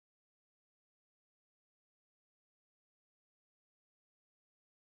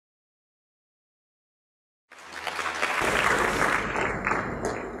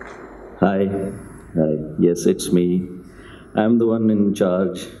Hi. Hi. Yes, it's me. I'm the one in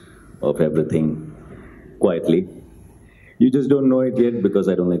charge of everything, quietly. You just don't know it yet because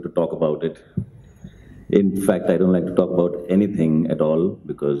I don't like to talk about it. In fact, I don't like to talk about anything at all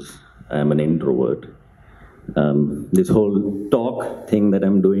because I'm an introvert. This whole talk thing that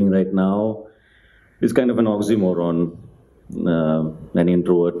I'm doing right now is kind of an oxymoron. An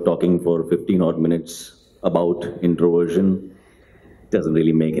introvert talking for 15 odd minutes about introversion doesn't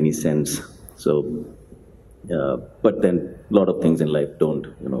really make any sense. So, but then a lot of things in life don't,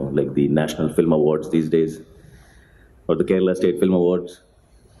 like the National Film Awards these days, or the Kerala State Film Awards.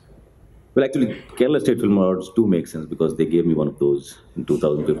 Well, actually, Kerala State Film Awards do make sense because they gave me one of those in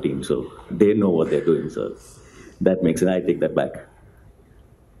 2015, so they know what they're doing, so that makes sense. I take that back.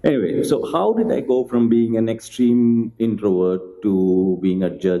 Anyway, so how did I go from being an extreme introvert to being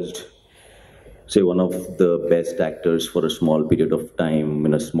adjudged, say, one of the best actors for a small period of time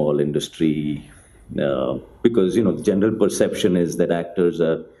in a small industry? Because, the general perception is that actors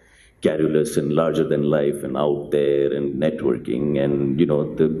are garrulous and larger than life and out there and networking and,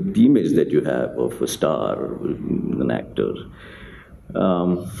 the image that you have of a star, an actor.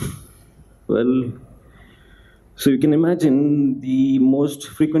 Well, so you can imagine the most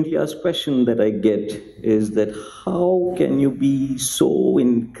frequently asked question that I get is that how can you be so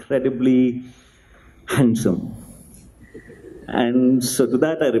incredibly handsome? And so to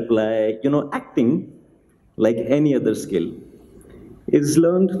that I reply, acting, like any other skill, is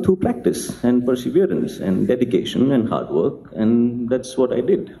learned through practice and perseverance and dedication and hard work, and that's what I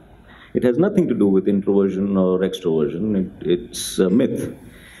did. It has nothing to do with introversion or extroversion. It's a myth.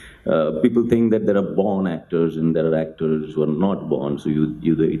 People think that there are born actors and there are actors who are not born, so you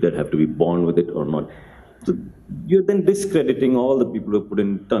either have to be born with it or not. So you're then discrediting all the people who put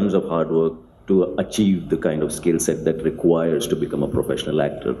in tons of hard work to achieve the kind of skill set that requires to become a professional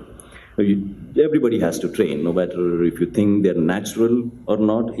actor. Everybody has to train, no matter if you think they're natural or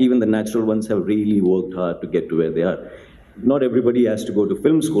not. Even the natural ones have really worked hard to get to where they are. Not everybody has to go to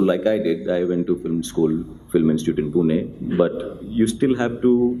film school like I did. I went to film school, Film Institute in Pune, but you still have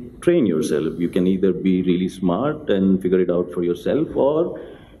to train yourself. You can either be really smart and figure it out for yourself, or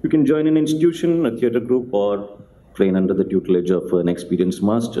you can join an institution, a theater group, or train under the tutelage of an experienced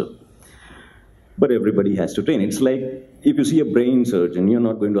master. But everybody has to train. It's like if you see a brain surgeon, you're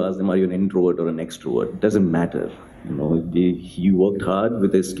not going to ask them, are you an introvert or an extrovert? It doesn't matter. He worked hard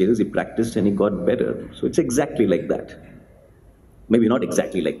with his skills, he practiced, and he got better. So it's exactly like that. Maybe not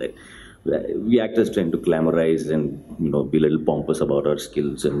exactly like that. We actors tend to glamorize and be a little pompous about our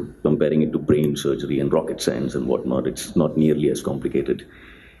skills and comparing it to brain surgery and rocket science and whatnot. It's not nearly as complicated.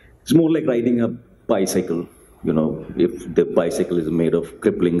 It's more like riding a bicycle. If the bicycle is made of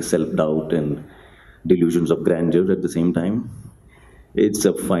crippling self-doubt and delusions of grandeur at the same time, it's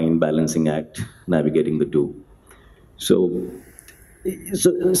a fine balancing act, navigating the two. So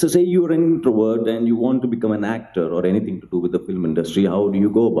say you're an introvert and you want to become an actor or anything to do with the film industry, how do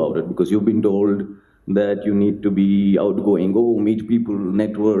you go about it? Because you've been told that you need to be outgoing, meet people,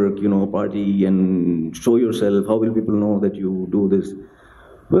 network, party and show yourself. How will people know that you do this?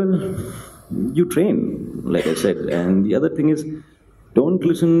 Well, you train, like I said. And the other thing is, don't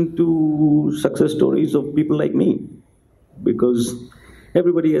listen to success stories of people like me, because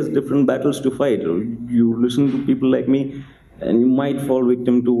everybody has different battles to fight. You listen to people like me, and you might fall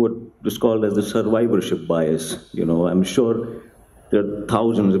victim to what is called as the survivorship bias. I'm sure there are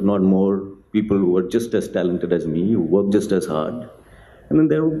thousands, if not more, people who are just as talented as me, who work just as hard. And then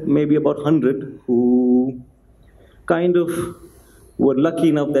there may be about 100 who kind of were lucky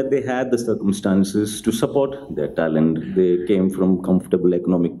enough that they had the circumstances to support their talent. They came from comfortable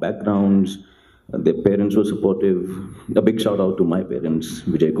economic backgrounds. Their parents were supportive. A big shout out to my parents,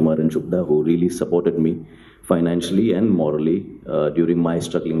 Vijay Kumar and Shubda, who really supported me financially and morally during my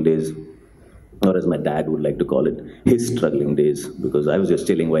struggling days, or as my dad would like to call it, his struggling days, because I was just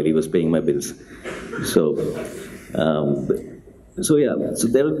chilling while he was paying my bills. So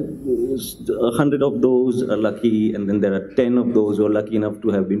there are 100 of those are lucky, and then there are 10 of those who are lucky enough to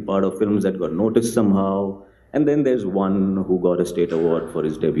have been part of films that got noticed somehow, and then there's one who got a state award for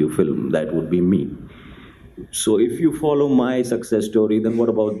his debut film. That would be me. So if you follow my success story, then what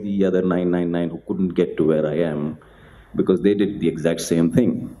about the other 999 who couldn't get to where I am? Because they did the exact same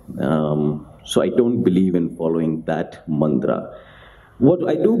thing. So I don't believe in following that mantra. What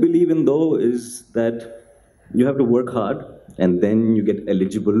I do believe in, though, is that you have to work hard, and then you get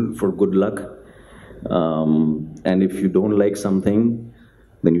eligible for good luck. And if you don't like something,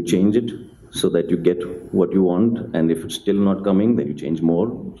 then you change it so that you get what you want. And if it's still not coming, then you change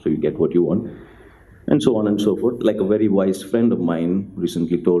more so you get what you want. and so on and so forth. Like a very wise friend of mine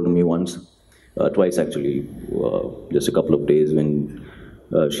recently told me once, twice actually, just a couple of days when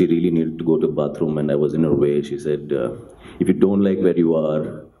she really needed to go to the bathroom and I was in her way. She said, if you don't like where you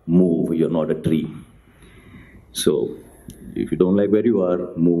are, move, you're not a tree. So, if you don't like where you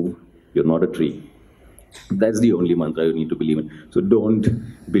are, move, you're not a tree. That's the only mantra you need to believe in. So don't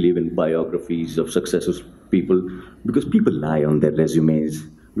believe in biographies of successful people, because people lie on their resumes.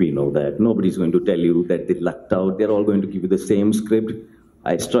 We know that. Nobody's going to tell you that they lucked out. They're all going to give you the same script.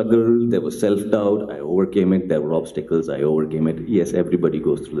 I struggled, there was self-doubt, I overcame it, there were obstacles, I overcame it. Yes, everybody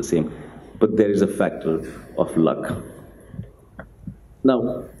goes through the same. But there is a factor of luck.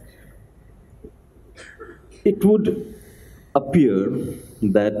 Now, it would appear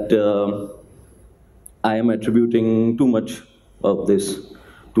that I am attributing too much of this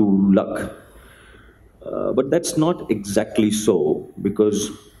to luck. But that's not exactly so,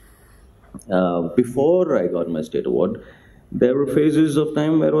 because before I got my state award, there were phases of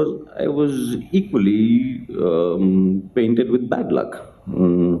time where I was equally painted with bad luck.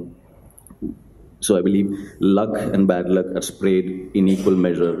 So I believe luck and bad luck are sprayed in equal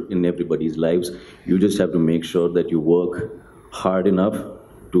measure in everybody's lives. You just have to make sure that you work hard enough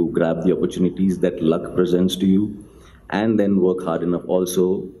to grab the opportunities that luck presents to you, and then work hard enough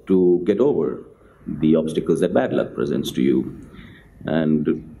also to get over the obstacles that bad luck presents to you.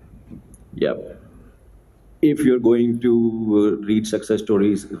 And yeah, if you're going to read success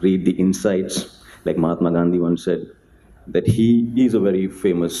stories, read the insights. Like Mahatma Gandhi once said, that he is a very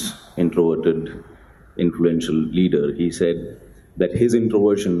famous, introverted, influential leader. He said that his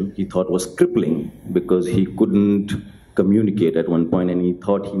introversion, he thought, was crippling because he couldn't communicate at one point, and he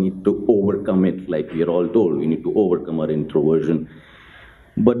thought he needed to overcome it. Like we are all told, we need to overcome our introversion.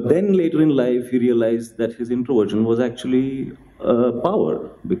 But then later in life, he realized that his introversion was actually power,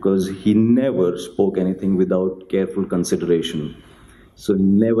 because he never spoke anything without careful consideration. So he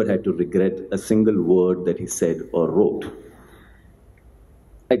never had to regret a single word that he said or wrote.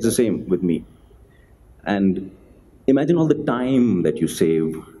 It's the same with me. And imagine all the time that you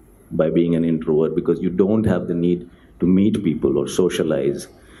save by being an introvert, because you don't have the need to meet people or socialize.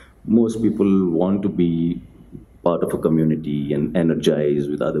 Most people want to be part of a community and energize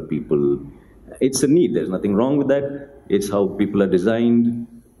with other people. It's a need, there's nothing wrong with that. It's how people are designed.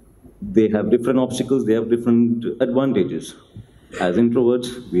 They have different obstacles, they have different advantages. As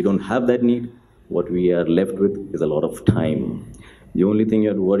introverts, we don't have that need. What we are left with is a lot of time. The only thing you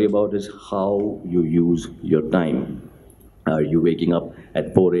have to worry about is how you use your time. Are you waking up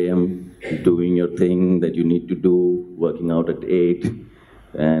at 4 a.m., doing your thing that you need to do, working out at 8,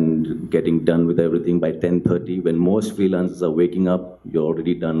 and getting done with everything by 10:30? When most freelancers are waking up, you're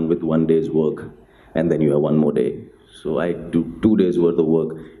already done with one day's work, and then you have one more day. So I do 2 days worth of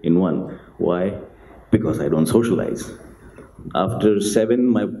work in one. Why? Because I don't socialize. After 7,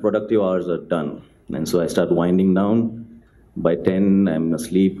 my productive hours are done, and so I start winding down. By 10, I'm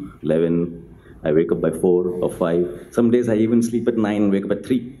asleep. 11, I wake up by 4 or 5. Some days I even sleep at 9, wake up at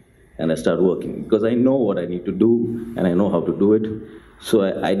 3, and I start working, because I know what I need to do, and I know how to do it. So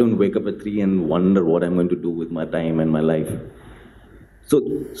I don't wake up at 3 and wonder what I'm going to do with my time and my life. So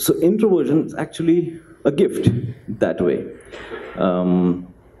introversion is actually a gift that way.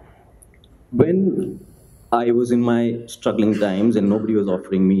 When I was in my struggling times and nobody was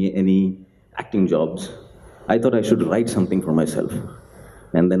offering me any acting jobs, I thought I should write something for myself.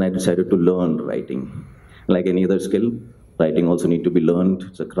 And then I decided to learn writing. Like any other skill, writing also needs to be learned.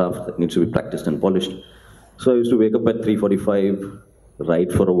 It's a craft that needs to be practiced and polished. So I used to wake up at 3:45,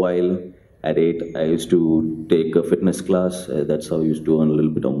 write for a while. At 8, I used to take a fitness class. That's how I used to earn a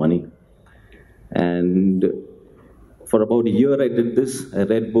little bit of money. And for about a year I did this. I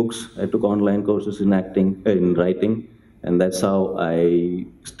read books, I took online courses in acting, in writing, and that's how I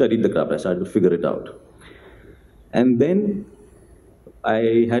studied the craft. I started to figure it out. And then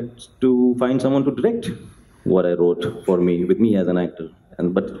I had to find someone to direct what I wrote for me, with me as an actor.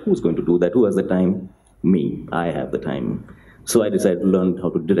 But who's going to do that? Who has the time? Me. I have the time. So I decided to learn how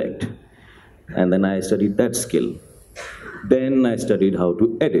to direct. And then I studied that skill. Then I studied how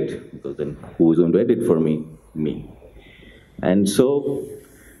to edit, because then who is going to edit for me? Me. And so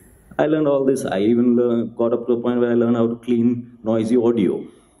I learned all this. I even got up to a point where I learned how to clean noisy audio.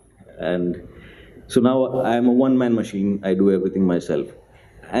 And so now I'm a one-man machine. I do everything myself.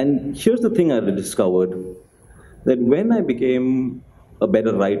 And here's the thing I discovered, that when I became a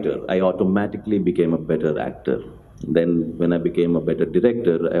better writer, I automatically became a better actor. Then when I became a better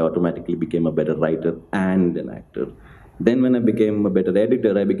director, I automatically became a better writer and an actor. Then when I became a better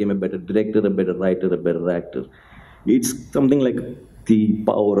editor, I became a better director, a better writer, a better actor. It's something like the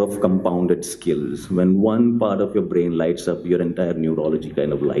power of compounded skills. When one part of your brain lights up, your entire neurology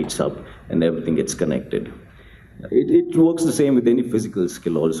kind of lights up and everything gets connected. It works the same with any physical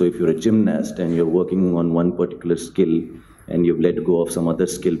skill also. If you're a gymnast and you're working on one particular skill and you've let go of some other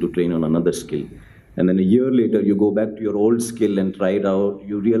skill to train on another skill, and then a year later you go back to your old skill and try it out,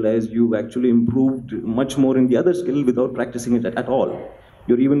 you realize you've actually improved much more in the other skill without practicing it at all.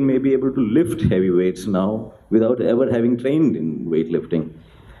 You're even maybe able to lift heavy weights now without ever having trained in weightlifting.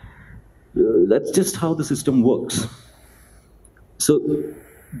 That's just how the system works. So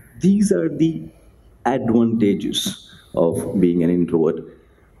these are the advantages of being an introvert.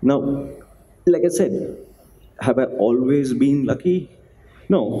 Now, like I said, have I always been lucky?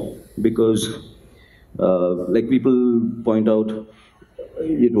 No, because like people point out,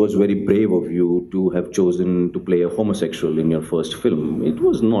 it was very brave of you to have chosen to play a homosexual in your first film. It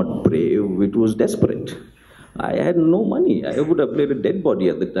was not brave, it was desperate. I had no money. I would have played a dead body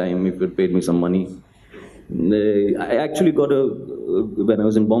at the time if it paid me some money. I actually got when I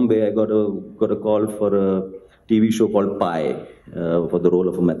was in Bombay, I got a call for a TV show called Pi for the role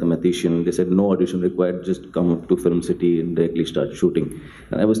of a mathematician. They said no audition required, just come to Film City and directly start shooting.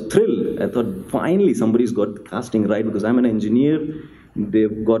 And I was thrilled. I thought finally somebody's got the casting right because I'm an engineer.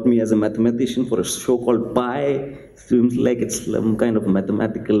 They've got me as a mathematician for a show called Pi. Seems like it's some kind of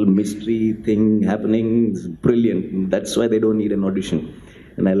mathematical mystery thing happening. It's brilliant. That's why they don't need an audition.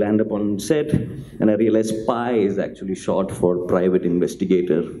 And I land up on set, and I realized Pi is actually short for Private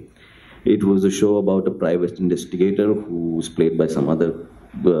Investigator. It was a show about a private investigator who was played by some other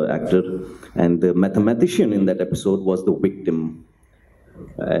actor, and the mathematician in that episode was the victim,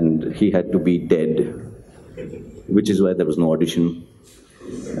 and he had to be dead, which is why there was no audition.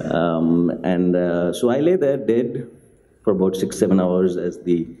 So I lay there dead for about 6-7 hours as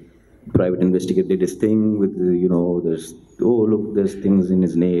the private investigator did his thing with, there's, oh, look, there's things in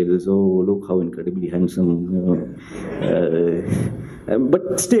his nails, oh, look how incredibly handsome,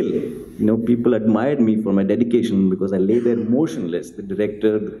 but still, people admired me for my dedication because I lay there motionless. The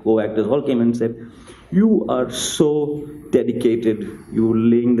director, the co-actors all came and said, you are so dedicated, you're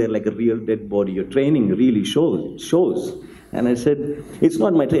laying there like a real dead body, your training really shows. And I said, it's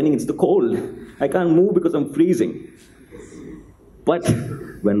not my training, it's the cold. I can't move because I'm freezing. But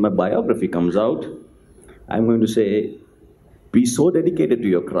when my biography comes out, I'm going to say, be so dedicated to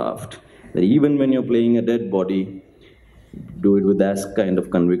your craft that even when you're playing a dead body, do it with that kind of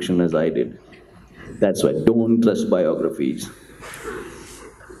conviction as I did. That's why, don't trust biographies.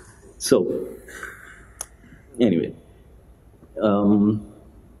 So, anyway,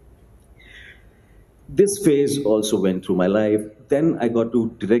 this phase also went through my life. Then I got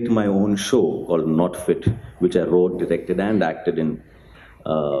to direct my own show called Not Fit, which I wrote, directed, and acted in.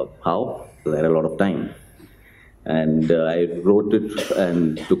 How? Because I had a lot of time. And I wrote it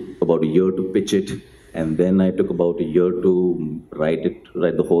and took about a year to pitch it. And then I took about a year to write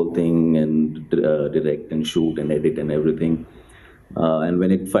the whole thing and direct and shoot and edit and everything. And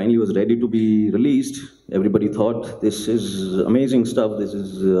when it finally was ready to be released, everybody thought, this is amazing stuff. This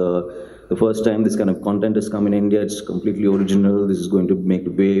is the first time this kind of content has come in India. It's completely original. This is going to make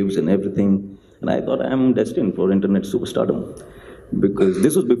waves and everything. And I thought I'm destined for internet superstardom. Because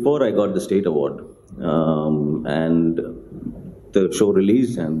this was before I got the state award. And the show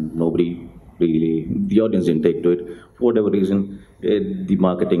released and nobody really, the audience didn't take to it. For whatever reason, the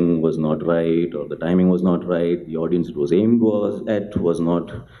marketing was not right or the timing was not right. The audience it was aimed at was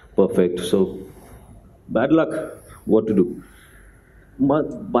not perfect. So, bad luck. What to do?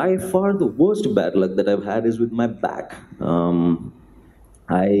 But by far the worst bad luck that I've had is with my back.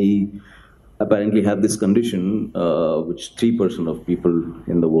 I apparently have this condition, which 3% of people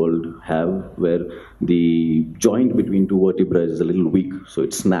in the world have, where the joint between two vertebrae is a little weak, so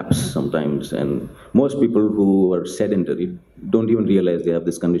it snaps sometimes. And most people who are sedentary don't even realize they have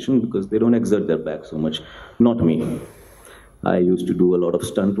this condition because they don't exert their back so much. Not me. I used to do a lot of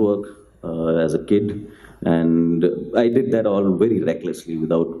stunt work as a kid, and I did that all very recklessly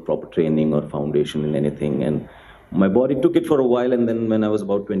without proper training or foundation in anything. And my body took it for a while, and then when I was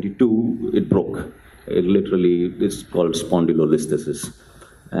about 22, it broke. It literally is called spondylolisthesis.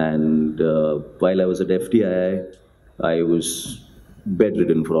 And while I was at FTI, I was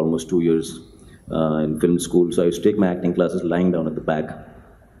bedridden for almost 2 years in film school. So I used to take my acting classes lying down at the back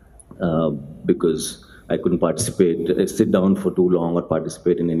because I couldn't participate, sit down for too long or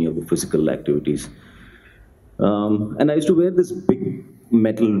participate in any of the physical activities. And I used to wear this big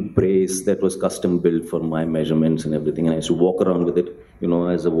metal brace that was custom built for my measurements and everything, and I used to walk around with it,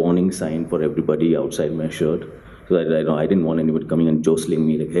 as a warning sign for everybody outside my shirt, so that I didn't want anybody coming and jostling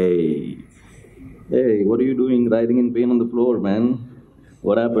me like, hey, what are you doing, writhing in pain on the floor, man?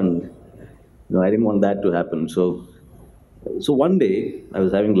 what happened? I didn't want that to happen. So one day, I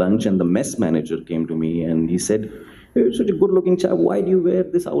was having lunch and the mess manager came to me and he said, "Hey, you're such a good-looking chap. Why do you wear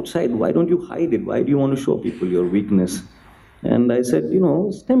this outside? Why don't you hide it? Why do you want to show people your weakness?" And I said,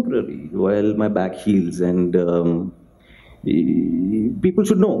 it's temporary while my back heals, and people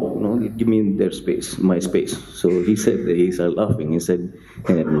should know, give me their space, my space. So he started laughing. He said,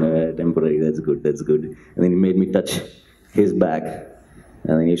 temporary, that's good, that's good. And then he made me touch his back,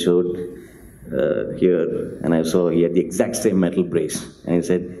 and then he showed here, and I saw he had the exact same metal brace. And he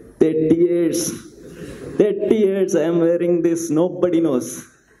said, 30 years I am wearing this, nobody knows.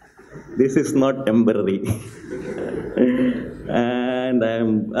 This is not temporary. And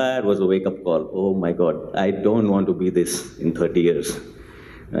that was a wake-up call. Oh my God, I don't want to be this in 30 years.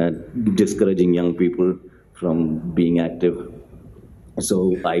 Discouraging young people from being active.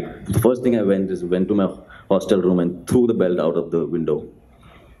 So the first thing I went to my hostel room and threw the belt out of the window.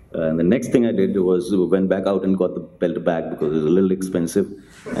 And the next thing I did was went back out and got the belt back because it was a little expensive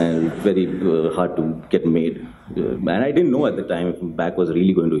and very hard to get made. And I didn't know at the time if my back was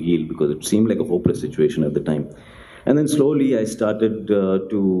really going to heal because it seemed like a hopeless situation at the time. And then slowly I started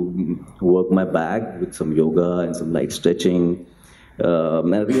to work my back with some yoga and some light stretching.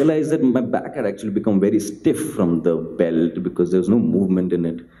 And I realized that my back had actually become very stiff from the belt because there was no movement in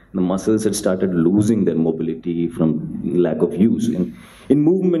it. The muscles had started losing their mobility from lack of use. In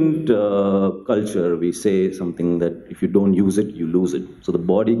movement culture, we say something that if you don't use it, you lose it. So the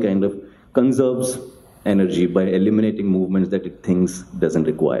body kind of conserves energy by eliminating movements that it thinks doesn't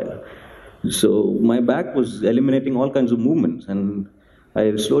require. So my back was eliminating all kinds of movements, and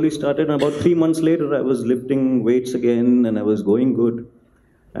I slowly started. And about 3 months later, I was lifting weights again, and I was going good.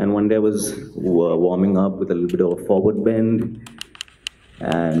 And one day I was warming up with a little bit of a forward bend,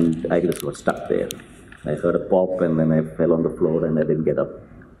 and I just got stuck there. I heard a pop, and then I fell on the floor, and I didn't get up.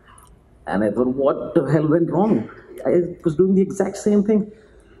 And I thought, what the hell went wrong? I was doing the exact same thing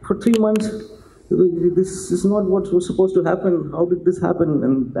for 3 months. This is not what was supposed to happen. How did this happen?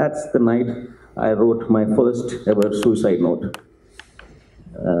 And that's the night I wrote my first ever suicide note.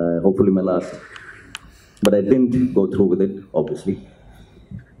 Hopefully my last. But I didn't go through with it, obviously,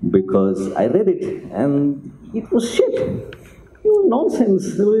 because I read it and it was shit. It was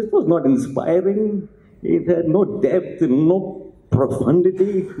nonsense. It was not inspiring. It had no depth, no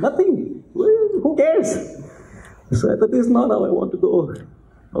profundity, nothing. Who cares? So I thought, this is not how I want to go.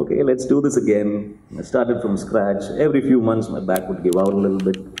 Okay, let's do this again. I started from scratch. Every few months my back would give out a little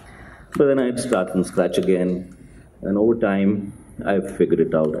bit. But then I'd start from scratch again. And over time, I've figured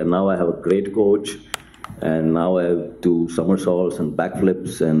it out. And now I have a great coach. And now I do somersaults and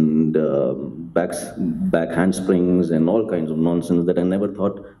backflips and back handsprings and all kinds of nonsense that I never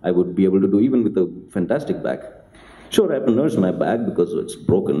thought I would be able to do, even with a fantastic back. Sure, I have to nurse my back because it's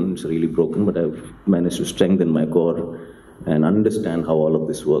broken. It's really broken. But I've managed to strengthen my core and understand how all of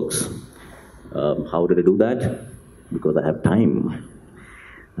this works. How did I do that? Because I have time.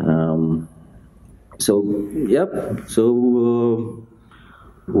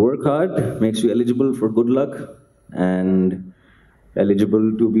 Work hard makes you eligible for good luck and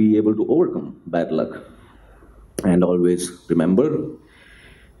eligible to be able to overcome bad luck. And always remember,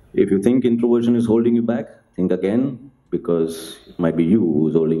 if you think introversion is holding you back, think again, because it might be you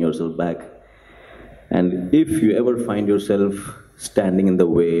who's holding yourself back. And if you ever find yourself standing in the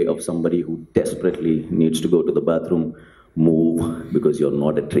way of somebody who desperately needs to go to the bathroom, move, because you're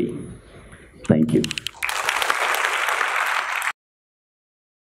not a tree. Thank you.